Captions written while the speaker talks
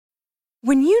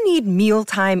When you need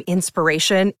mealtime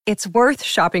inspiration, it's worth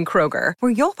shopping Kroger,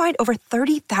 where you'll find over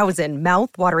 30,000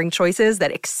 mouth-watering choices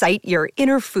that excite your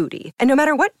inner foodie. And no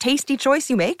matter what tasty choice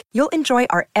you make, you'll enjoy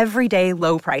our everyday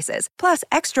low prices, plus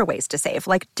extra ways to save,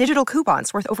 like digital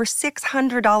coupons worth over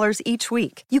 $600 each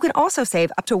week. You can also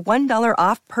save up to $1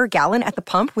 off per gallon at the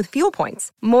pump with fuel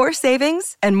points. More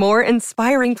savings and more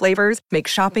inspiring flavors make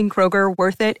shopping Kroger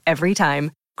worth it every time.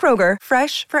 Kroger,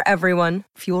 fresh for everyone.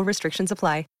 Fuel restrictions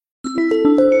apply.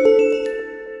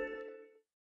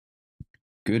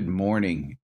 Good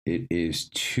morning. It is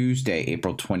Tuesday,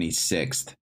 April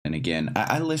 26th. And again,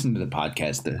 I listened to the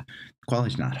podcast. The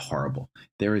quality's not horrible.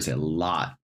 There is a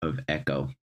lot of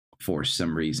echo for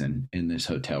some reason in this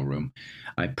hotel room.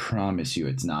 I promise you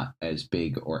it's not as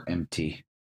big or empty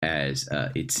as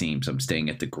it seems. I'm staying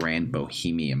at the Grand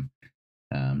Bohemian,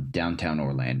 downtown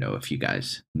Orlando, if you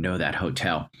guys know that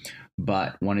hotel.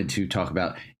 But wanted to talk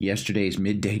about yesterday's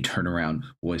midday turnaround.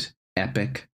 Was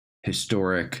epic,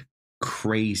 historic,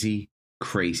 crazy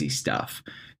stuff.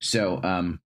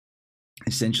 So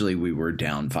essentially we were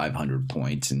down 500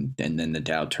 points and then the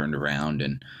Dow turned around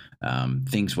and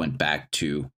things went back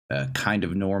to kind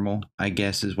of normal, I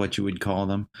guess is what you would call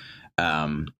them.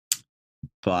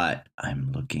 But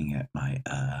I'm looking at my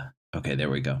okay,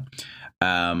 there we go.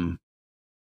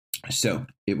 So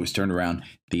it was turned around.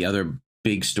 The other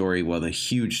big story, well, the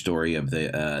huge story of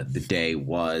the day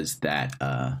was that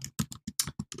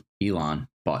Elon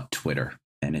bought Twitter,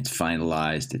 and it's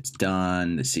finalized. It's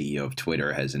done. The CEO of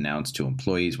Twitter has announced to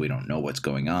employees, we don't know what's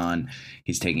going on.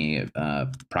 He's taking it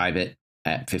private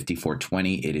at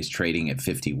 $54.20. It is trading at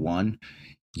 $51.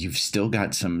 You've still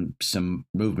got some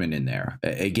movement in there.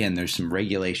 Again, there's some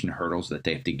regulation hurdles that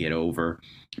they have to get over,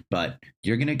 but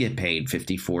you're going to get paid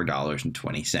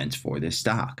 $54.20 for this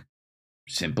stock.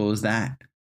 Simple as that.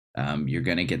 You're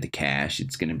going to get the cash.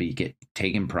 It's going to be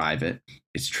taken private.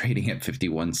 It's trading at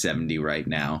 $51.70 right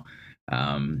now.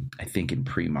 I think in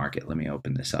pre-market, let me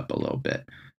open this up a little bit.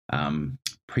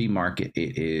 Pre-market,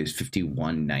 it is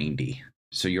 $51.90.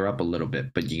 So you're up a little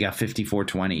bit, but you got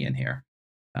 $54.20 in here.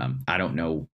 I don't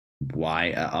know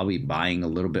why. I'll be buying a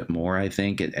little bit more, I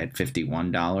think, at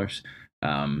 $51.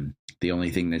 The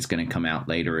only thing that's going to come out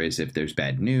later is if there's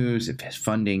bad news, if his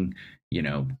funding,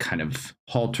 kind of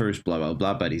halters, blah, blah,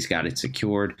 blah, but he's got it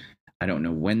secured. I don't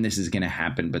know when this is going to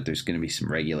happen, but there's going to be some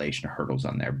regulation hurdles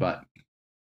on there. But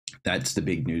that's the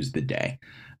big news of the day.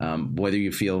 Whether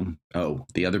you feel,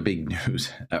 the other big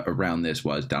news around this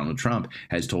was Donald Trump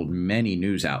has told many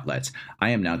news outlets, I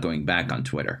am not going back on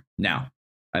Twitter. Now,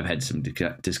 I've had some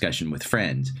discussion with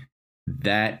friends.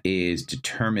 That is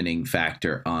determining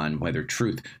factor on whether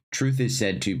Truth is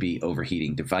said to be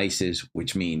overheating devices,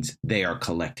 which means they are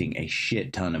collecting a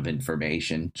shit ton of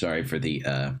information. Sorry for the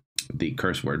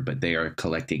curse word, but they are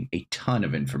collecting a ton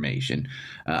of information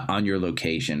on your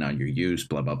location, on your use,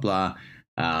 blah, blah, blah.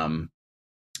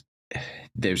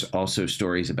 There's also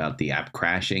stories about the app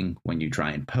crashing when you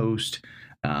try and post.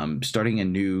 Starting a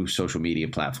new social media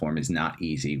platform is not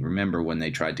easy. Remember when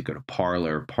they tried to go to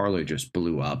Parler just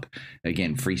blew up.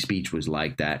 Again, free speech was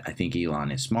like that. I think Elon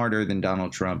is smarter than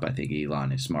Donald Trump. I think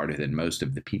Elon is smarter than most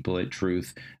of the people at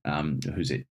Truth.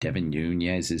 Who's it? Devin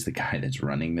Nunes is the guy that's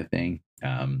running the thing.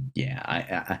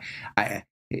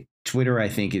 Twitter, I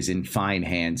think, is in fine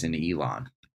hands in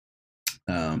Elon.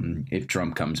 If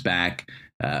Trump comes back,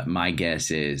 my guess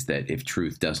is that if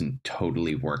Truth doesn't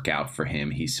totally work out for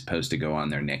him, he's supposed to go on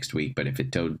there next week. But if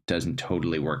it doesn't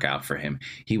totally work out for him,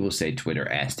 he will say Twitter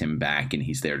asked him back and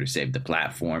he's there to save the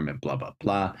platform and blah, blah,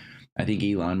 blah. I think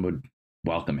Elon would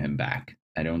welcome him back.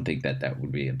 I don't think that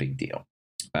would be a big deal.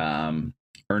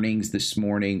 Earnings this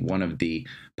morning, one of the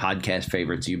podcast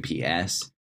favorites,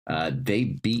 UPS, they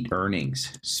beat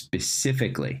earnings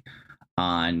specifically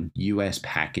on U.S.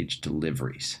 package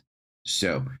deliveries.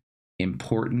 So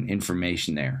important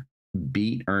information there.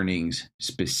 Beat earnings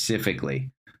specifically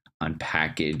on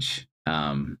package,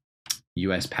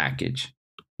 U.S. package,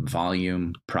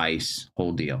 volume, price,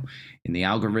 whole deal. In the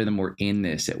algorithm, we're in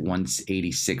this at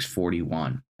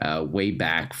 186.41, way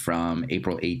back from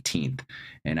April 18th.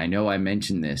 And I know I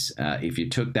mentioned this. If you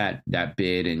took that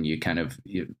bid and you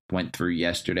went through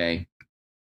yesterday,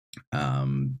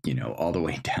 all the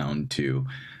way down to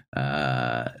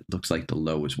looks like the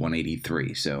low was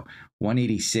 183. So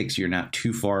 186, you're not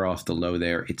too far off the low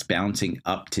there. It's bouncing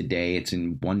up today. It's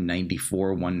in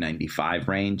 194, 195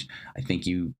 range. I think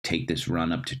you take this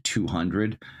run up to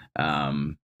 200.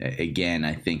 Again,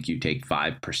 I think you take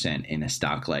 5% in a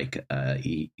stock like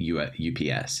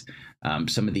UPS.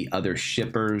 Some of the other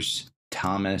shippers,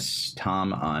 Tom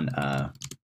on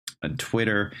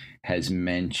Twitter has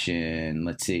mentioned,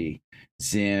 let's see,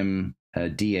 Zim,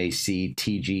 DAC,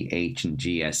 TGH, and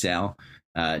GSL.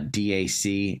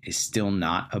 DAC is still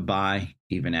not a buy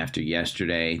even after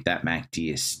yesterday. That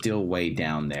MACD is still way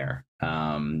down there.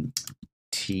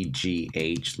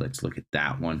 TGH, let's look at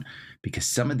that one because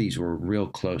some of these were real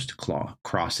close to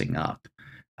crossing up.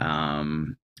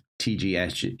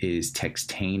 TGH is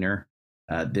Textainer.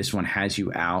 This one has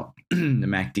you out. The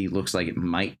MACD looks like it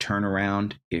might turn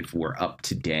around if we're up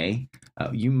today.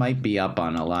 You might be up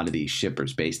on a lot of these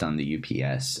shippers based on the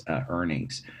UPS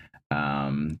earnings.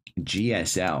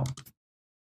 GSL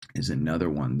is another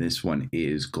one. This one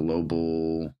is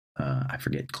global.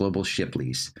 Global Ship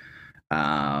Lease.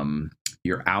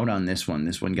 You're out on this one.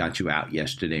 This one got you out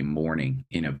yesterday morning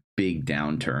in a big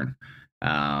downturn.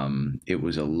 It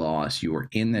was a loss. You were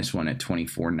in this one at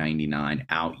 $24.99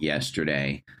 out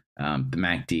yesterday. The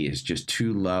MACD is just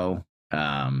too low.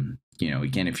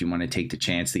 Again, if you want to take the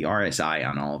chance, the RSI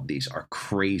on all of these are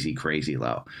crazy, crazy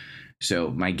low.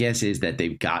 So my guess is that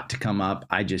they've got to come up.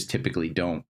 I just typically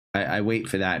don't. I wait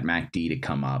for that MACD to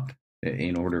come up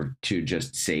in order to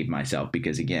just save myself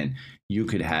because, again, you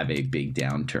could have a big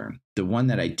downturn. The one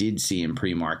that I did see in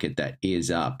pre-market that is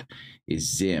up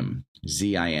is ZIM.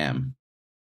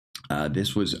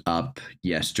 This was up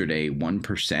yesterday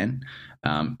 1%.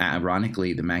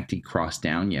 Ironically, the MACD crossed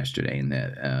down yesterday in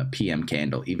the PM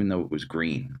candle, even though it was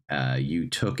green. You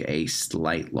took a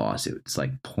slight loss. It's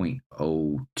like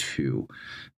 0.02,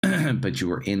 but you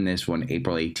were in this one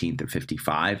April 18th at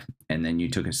 55, and then you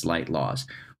took a slight loss.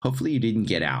 Hopefully you didn't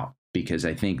get out because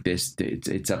I think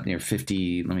it's up near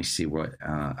 50. Let me see what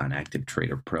on Active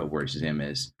Trader Pro where ZIM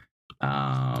is.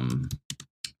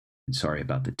 Sorry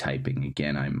about the typing.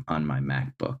 Again, I'm on my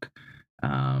MacBook.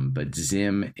 But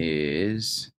ZIM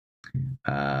is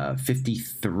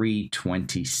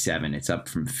 53.27. It's up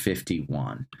from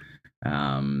 51.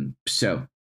 So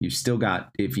you still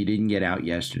got, if you didn't get out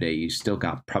yesterday, you still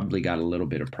probably got a little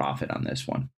bit of profit on this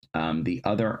one. The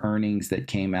other earnings that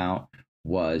came out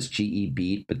was GE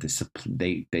beat, but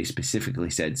they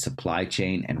specifically said supply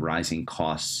chain and rising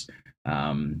costs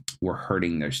were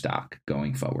hurting their stock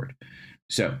going forward.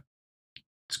 So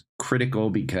it's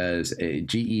critical because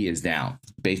GE is down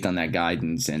based on that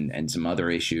guidance and some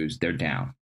other issues. They're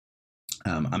down.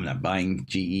 I'm not buying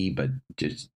GE, but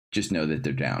just know that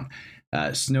they're down.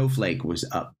 Snowflake was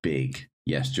up big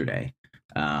yesterday.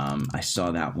 I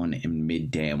saw that one in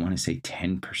midday. I want to say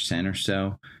 10% or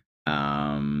so.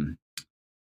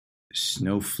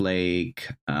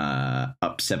 Snowflake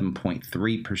up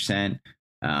 7.3%.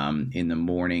 In the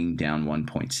morning, down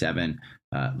 1.7.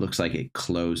 Looks like it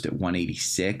closed at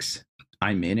 186.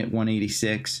 I'm in at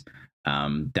 186.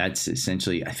 That's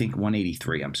essentially, I think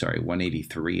 183. I'm sorry,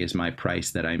 183 is my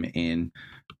price that I'm in.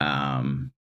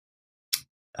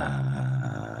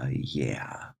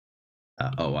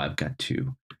 I've got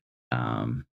to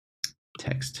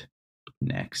text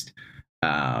next.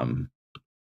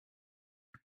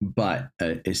 But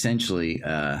essentially,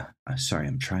 sorry,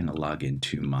 I'm trying to log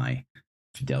into my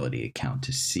Fidelity account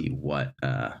to see what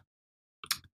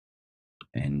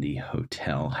and the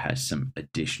hotel has some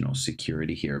additional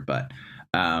security here, but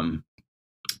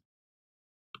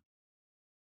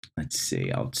let's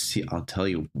see. I'll tell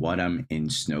you what I'm in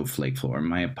Snowflake for.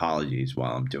 My apologies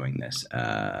while I'm doing this.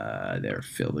 There,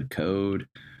 fill the code.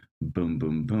 Boom,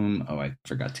 boom, boom. Oh, I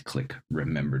forgot to click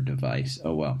remember device.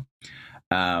 Oh well.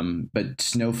 But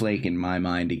Snowflake, in my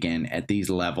mind, again, at these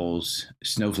levels,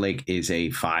 Snowflake is a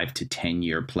 5 to 10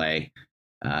 year play,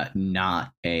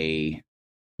 not a,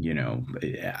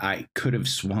 I could have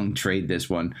swung trade this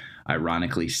one,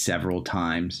 ironically, several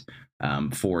times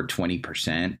for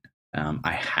 20%.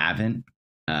 I haven't.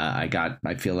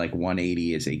 I feel like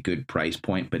 180 is a good price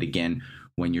point. But again,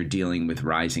 when you're dealing with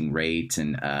rising rates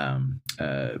and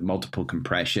multiple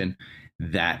compression,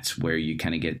 that's where you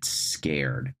kind of get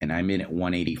scared. And I'm in at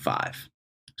 185.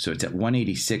 So it's at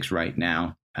 186 right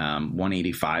now.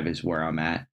 185 is where I'm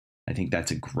at. I think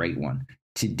that's a great one.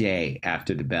 Today,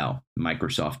 after the bell,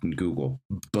 Microsoft and Google,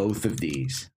 both of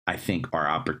these, I think, are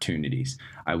opportunities.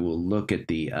 I will look at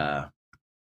the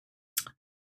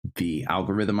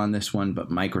algorithm on this one,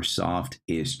 but Microsoft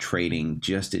is trading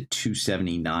just at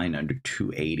 279 under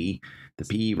 280. The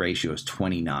PE ratio is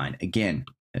 29. Again,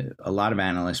 a lot of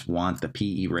analysts want the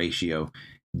PE ratio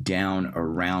down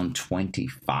around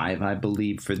 25, I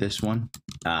believe, for this one.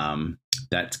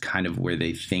 That's kind of where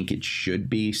they think it should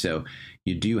be. So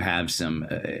you do have some,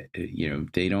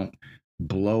 they don't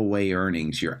blow away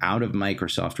earnings. You're out of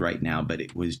Microsoft right now, but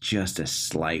it was just a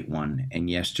slight one. And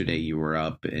yesterday you were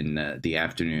up in the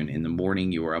afternoon. In the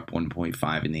morning, you were up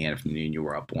 1.5. In the afternoon, you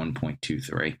were up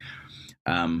 1.23.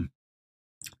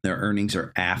 Their earnings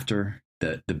are after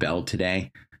the bell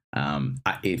today.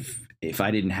 If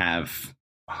I didn't have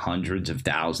hundreds of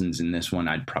thousands in this one,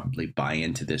 I'd probably buy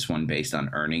into this one based on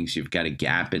earnings. You've got a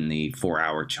gap in the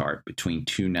 4-hour chart between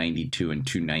 292 and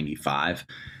 295.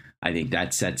 I think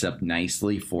that sets up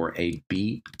nicely for a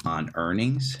beat on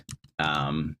earnings.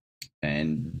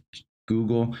 And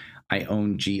Google, I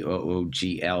own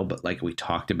GOOGL, but like we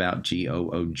talked about,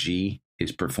 GOOG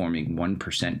is performing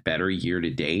 1% better year to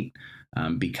date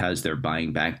because they're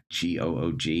buying back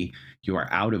GOOG. You are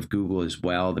out of Google as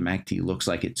well. The MACD looks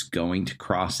like it's going to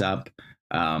cross up.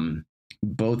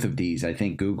 Both of these, I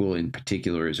think Google in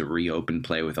particular is a reopen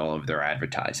play with all of their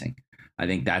advertising. I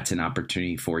think that's an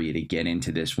opportunity for you to get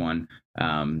into this one.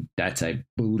 That's, I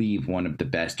believe, one of the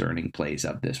best earning plays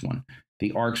of this one.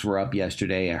 The ARKs were up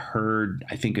yesterday.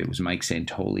 I think it was Mike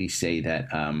Santoli say that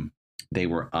they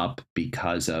were up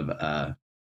because of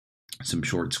some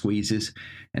short squeezes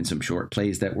and some short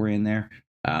plays that were in there.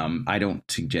 I don't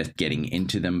suggest getting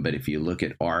into them, but if you look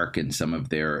at ARK and some of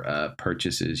their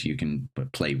purchases, you can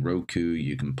play Roku,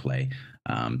 you can play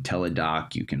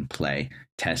Teladoc, you can play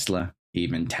Tesla.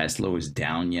 Even Tesla was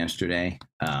down yesterday.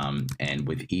 And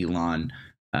with Elon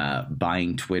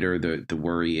buying Twitter, the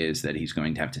worry is that he's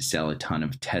going to have to sell a ton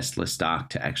of Tesla stock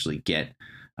to actually get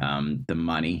the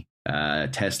money.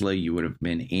 Tesla, you would have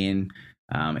been in,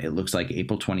 it looks like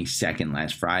April 22nd,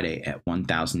 last Friday, at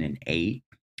 1,008.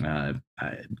 I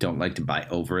don't like to buy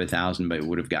over 1,000, but it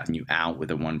would have gotten you out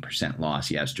with a 1%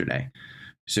 loss yesterday.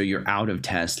 So you're out of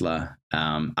Tesla.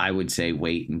 I would say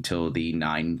wait until the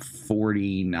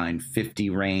 940, 950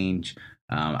 range.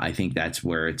 I think that's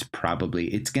where it's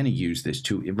going to use this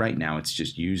too. Right now, it's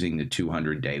just using the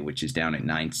 200-day, which is down at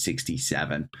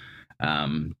 967.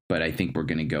 But I think we're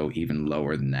going to go even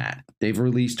lower than that. They've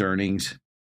released earnings.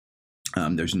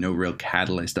 There's no real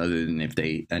catalyst other than if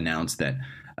they announce that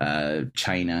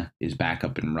China is back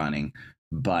up and running.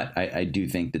 But I do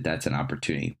think that that's an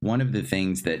opportunity. One of the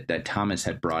things that Thomas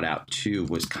had brought out too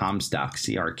was Comstock,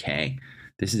 CRK.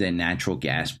 This is a natural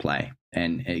gas play.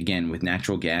 And again, with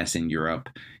natural gas in Europe,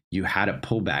 you had a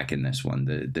pullback in this one.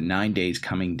 The 9 days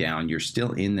coming down, you're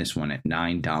still in this one at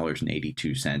 $9.82.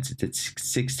 It's at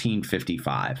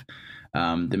 $16.55.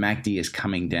 The MACD is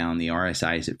coming down. The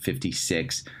RSI is at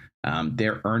 56.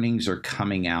 Their earnings are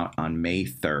coming out on May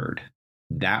 3rd.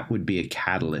 That would be a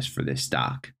catalyst for this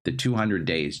stock. The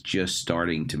 200-day is just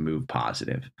starting to move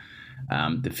positive.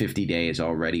 The 50-day is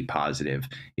already positive.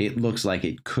 It looks like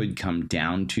it could come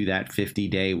down to that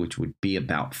 50-day, which would be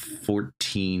about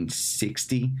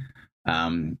 1460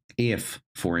 if,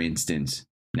 for instance,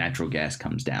 natural gas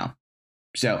comes down.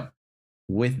 So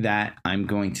with that, I'm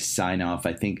going to sign off.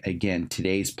 I think, again,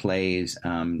 today's plays,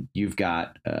 you've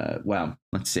got,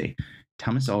 let's see.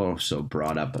 Thomas also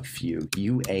brought up a few.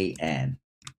 UAN,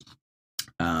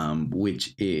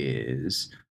 which is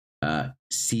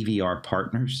CVR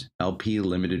Partners, LP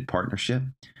Limited Partnership.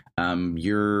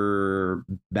 You're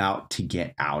about to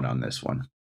get out on this one.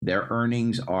 Their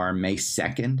earnings are May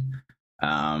 2nd.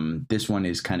 This one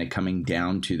is kind of coming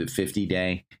down to the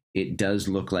 50-day. It does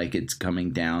look like it's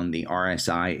coming down. The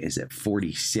RSI is at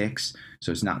 46,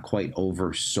 so it's not quite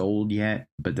oversold yet,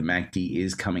 but the MACD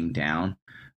is coming down.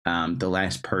 The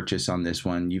last purchase on this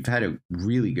one, you've had a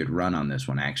really good run on this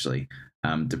one, actually.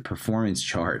 The performance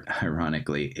chart,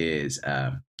 ironically, is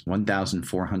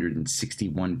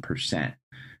 1,461%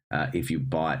 if you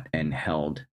bought and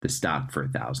held the stock for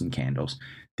 1,000 candles.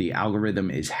 The algorithm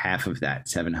is half of that,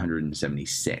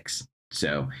 776.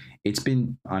 So it's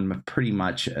been on pretty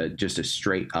much just a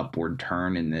straight upward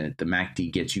turn, and the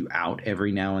MACD gets you out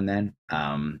every now and then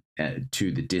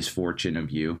to the disfortune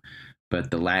of you. But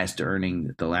the last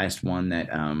one that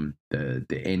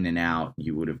the in and out,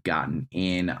 you would have gotten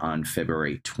in on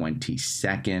February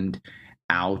 22nd,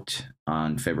 out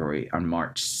on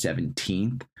March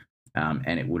 17th,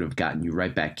 and it would have gotten you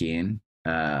right back in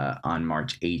on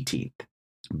March 18th.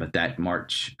 But that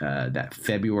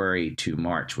February to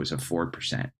March was a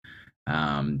 4%.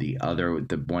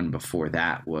 The one before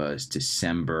that was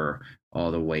December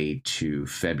all the way to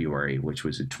February, which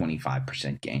was a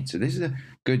 25% gain. So this is a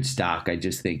good stock. I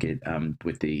just think it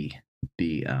with the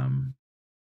MACD,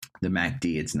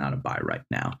 it's not a buy right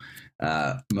now.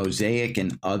 Mosaic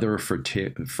and other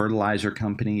fertilizer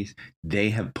companies, they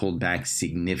have pulled back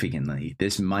significantly.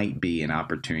 This might be an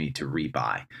opportunity to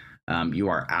rebuy. You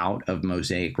are out of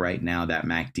Mosaic right now. That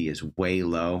MACD is way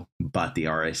low, but the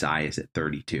RSI is at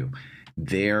 32.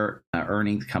 Their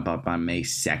earnings come up on May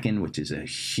 2nd, which is a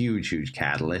huge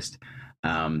catalyst.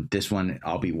 This one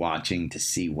I'll be watching to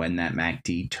see when that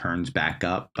MACD turns back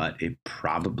up, but it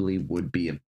probably would be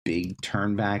a big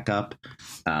turn back up.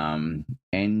 NTR,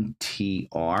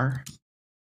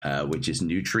 which is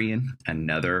Nutrien,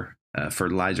 another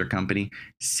fertilizer company.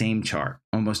 Same chart,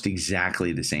 almost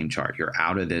exactly the same chart. You're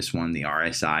out of this one. The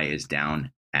RSI is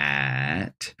down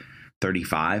at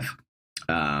 35.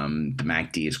 The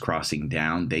MACD is crossing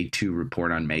down. They too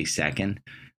report on May 2nd.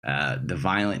 The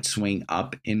violent swing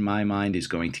up, in my mind, is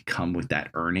going to come with that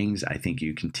earnings. I think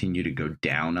you continue to go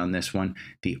down on this one.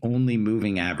 The only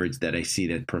moving average that I see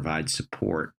that provides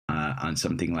support on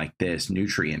something like this,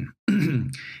 Nutrien,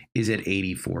 is at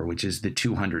 84, which is the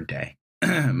 200-day.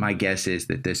 My guess is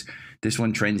that this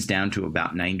one trends down to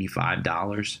about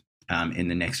 $95 in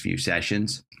the next few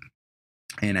sessions.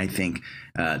 And I think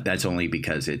that's only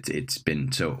because it's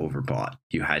been so overbought.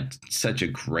 You had such a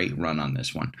great run on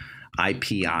this one.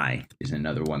 IPI is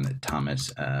another one that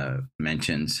Thomas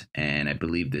mentions, and I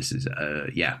believe this is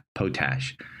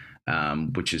Potash,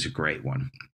 which is a great one.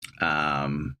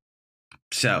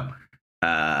 So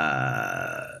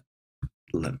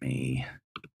let me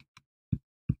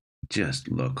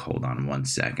just look. Hold on one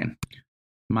second.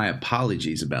 My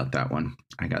apologies about that one.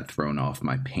 I got thrown off.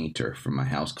 My painter from my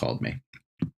house called me.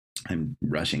 I'm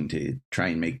rushing to try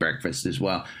and make breakfast as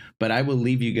well. But I will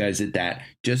leave you guys at that.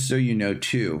 Just so you know,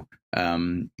 too,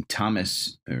 Tom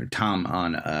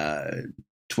on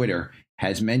Twitter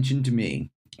has mentioned to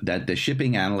me that the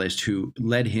shipping analyst who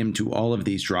led him to all of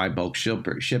these dry bulk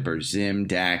shippers, Zim,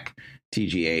 DAC,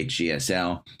 TGH,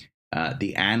 GSL,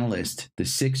 the analyst, the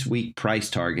 6-week price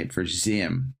target for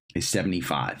Zim is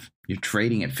 75. You're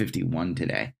trading at 51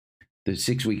 today. The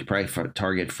 6-week price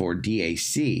target for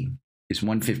DAC is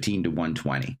 115 to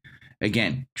 120.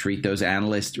 Again, treat those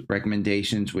analyst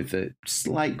recommendations with a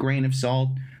slight grain of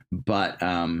salt, but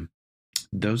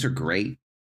those are great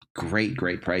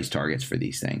price targets for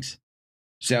these things.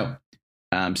 So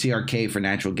CRK for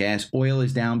natural gas. Oil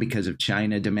is down because of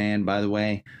China demand, by the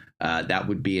way. That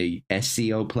would be a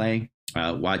SCO play.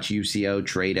 Watch UCO,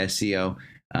 trade SCO.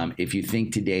 If you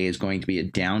think today is going to be a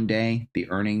down day, the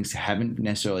earnings haven't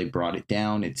necessarily brought it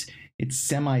down. It's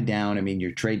semi-down. I mean,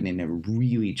 you're trading in a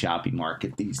really choppy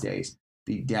market these days.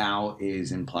 The Dow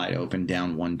is implied open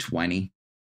down 120.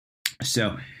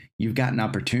 So you've got an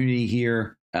opportunity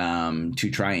here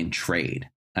to try and trade.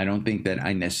 I don't think that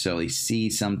I necessarily see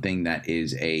something that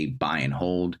is a buy and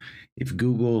hold. If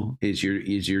Google is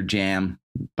your jam,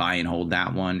 buy and hold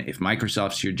that one. If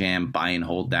Microsoft's your jam, buy and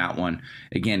hold that one.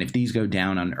 Again, if these go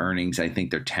down on earnings, I think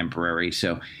they're temporary.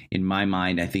 So in my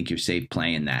mind, I think you're safe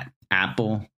playing that.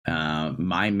 Apple,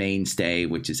 my mainstay,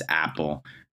 which is Apple.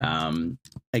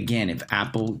 Again, if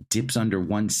Apple dips under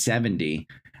 170,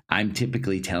 I'm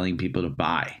typically telling people to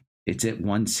buy. It's at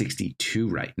 162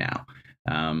 right now.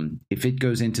 If it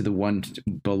goes into the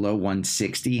below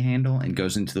 160 handle and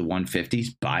goes into the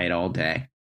 150s, buy it all day.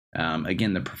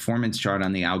 Again, the performance chart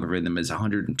on the algorithm is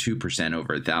 102%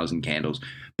 over 1,000 candles.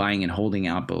 Buying and holding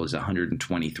Apple is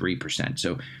 123%.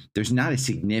 So there's not a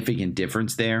significant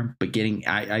difference there, but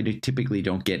I typically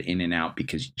don't get in and out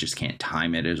because you just can't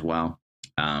time it as well.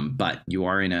 But you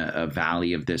are in a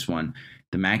valley of this one.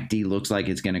 The MACD looks like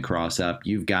it's going to cross up.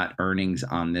 You've got earnings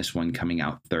on this one coming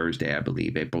out Thursday, I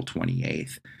believe, April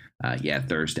 28th.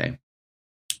 Thursday.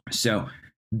 So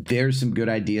there's some good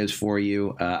ideas for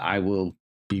you. I will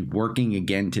be working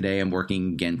again today. I'm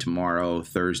working again tomorrow,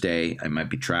 Thursday. I might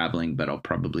be traveling, but I'll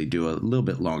probably do a little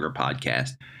bit longer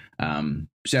podcast.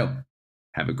 So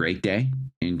have a great day.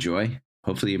 Enjoy.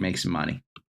 Hopefully you make some money.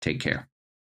 Take care.